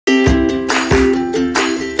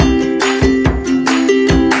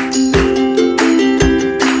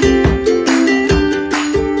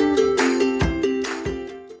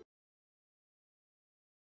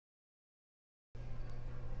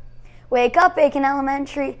Wake up, Aiken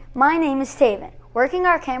Elementary. My name is Taven. Working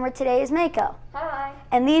our camera today is Mako. Hi.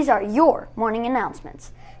 And these are your morning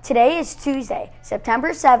announcements. Today is Tuesday, September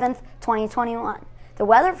 7th, 2021. The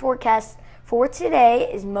weather forecast for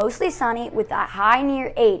today is mostly sunny with a high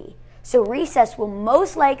near 80. So recess will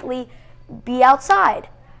most likely be outside.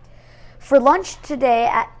 For lunch today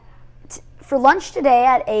at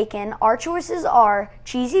Aiken, our choices are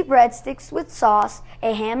cheesy breadsticks with sauce,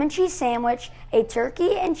 a ham and cheese sandwich, a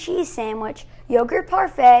turkey and cheese sandwich, yogurt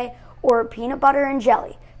parfait, or peanut butter and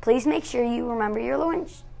jelly. Please make sure you remember your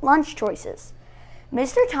lunch choices.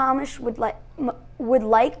 Mr. Thomas would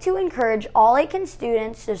like to encourage all Aiken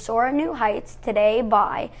students to soar new heights today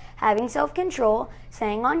by having self-control,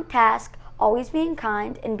 staying on task, always being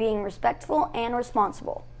kind, and being respectful and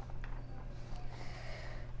responsible.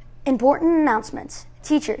 Important announcements.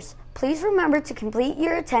 Teachers, please remember to complete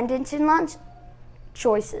your attendance and lunch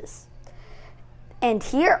choices. And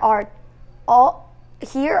here are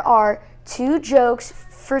 2 jokes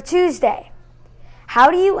for Tuesday.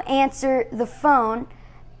 How do you answer the phone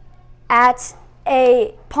at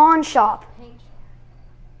a pawn shop?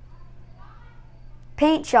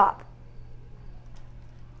 Paint shop.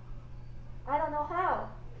 I don't know how.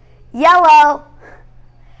 Yellow.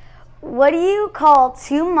 What do you call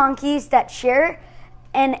 2 monkeys that share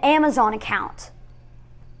an Amazon account?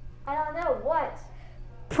 I don't know. What?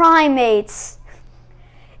 Primates.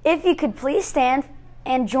 If you could please stand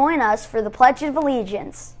and join us for the Pledge of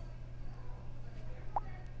Allegiance.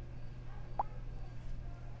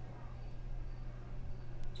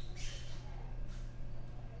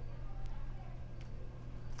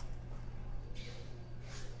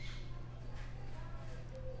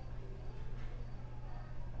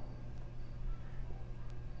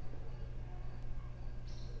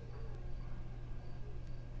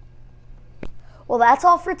 Well, that's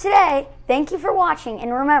all for today. Thank you for watching,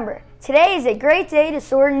 and remember, today is a great day to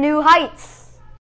soar new heights.